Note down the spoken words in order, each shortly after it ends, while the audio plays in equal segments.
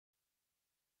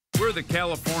We're the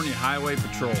California Highway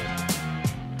Patrol.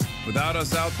 Without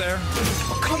us out there,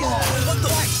 Come on, what the?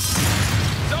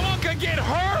 someone could get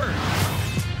hurt.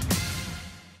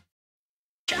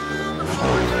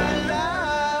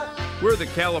 We're the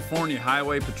California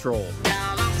Highway Patrol.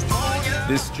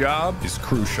 This job is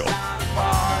crucial.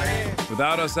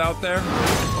 Without us out there,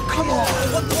 Come on,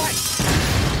 what the?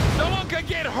 someone could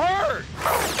get hurt.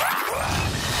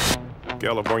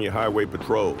 California Highway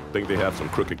Patrol think they have some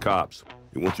crooked cops.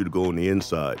 They want you to go on the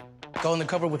inside. Go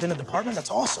undercover within a department? That's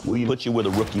awesome. We put you with a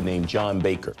rookie named John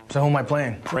Baker. So who am I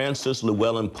playing? Francis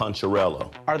Llewellyn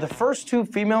Poncherello. Are the first two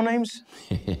female names?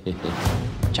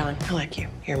 John, I like you.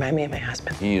 You remind me of my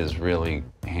husband. He is really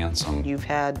handsome. You've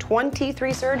had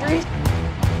 23 surgeries.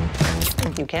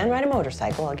 You can ride a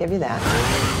motorcycle, I'll give you that.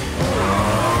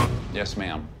 Yes,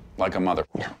 ma'am. Like a mother.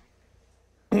 No.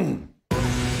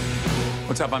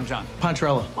 What's up? I'm John.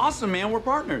 Poncherello. Awesome, man. We're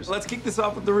partners. Let's kick this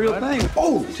off with the real thing.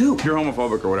 Oh, dude. If you're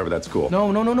homophobic or whatever, that's cool. No.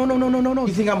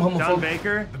 You think I'm homophobic? John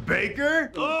Baker? The Baker?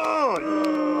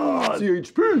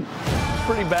 CHP.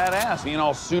 Pretty badass. Being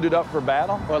all suited up for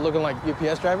battle. What, looking like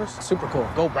UPS drivers? Super cool.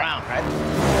 Go Brown, right?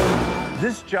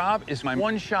 This job is my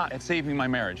one shot at saving my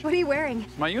marriage. What are you wearing?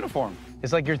 My uniform.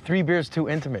 It's like you're 3 beers too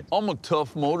intimate. I'm a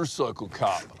tough motorcycle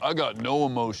cop. I got no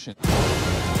emotion.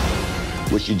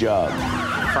 What's your job?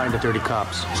 Find the dirty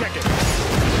cops. Check it.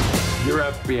 You're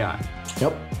FBI.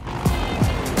 Yep.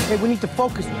 Hey, we need to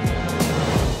focus.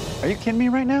 Are you kidding me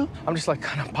right now? I'm just like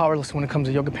kind of powerless when it comes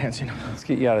to yoga pants, you know? Let's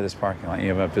get you out of this parking lot. You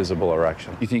have a visible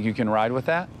erection. You think you can ride with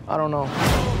that? I don't know.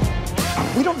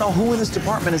 We don't know who in this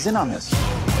department is in on this.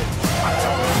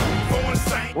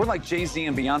 We're like Jay-Z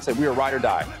and Beyonce. We are ride or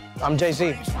die. I'm Jay-Z.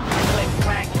 We're in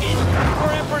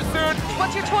pursuit.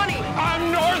 What's your 20?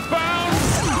 I'm northbound.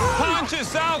 Punch is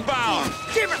southbound.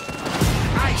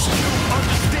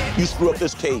 You screw up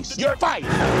this case, you're fired.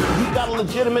 You got a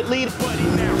legitimate lead.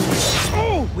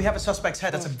 Oh! We have a suspect's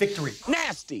head. That's a victory.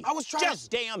 Nasty. I was trying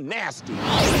just damn nasty.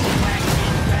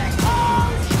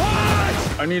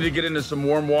 I need to get into some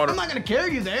warm water. I'm not gonna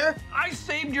carry you there. I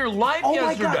saved your life Oh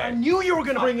yesterday. my God, I knew you were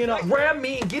gonna bring it up. Grab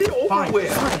me and get it over Fine,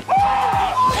 with. fine.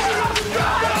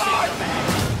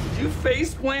 Did you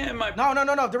face plant in my...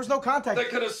 No. There was no contact. I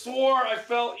could have swore I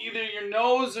felt either your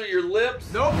nose or your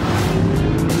lips. Nope.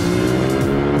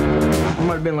 It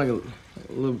might have been like a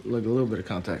little bit of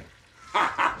contact.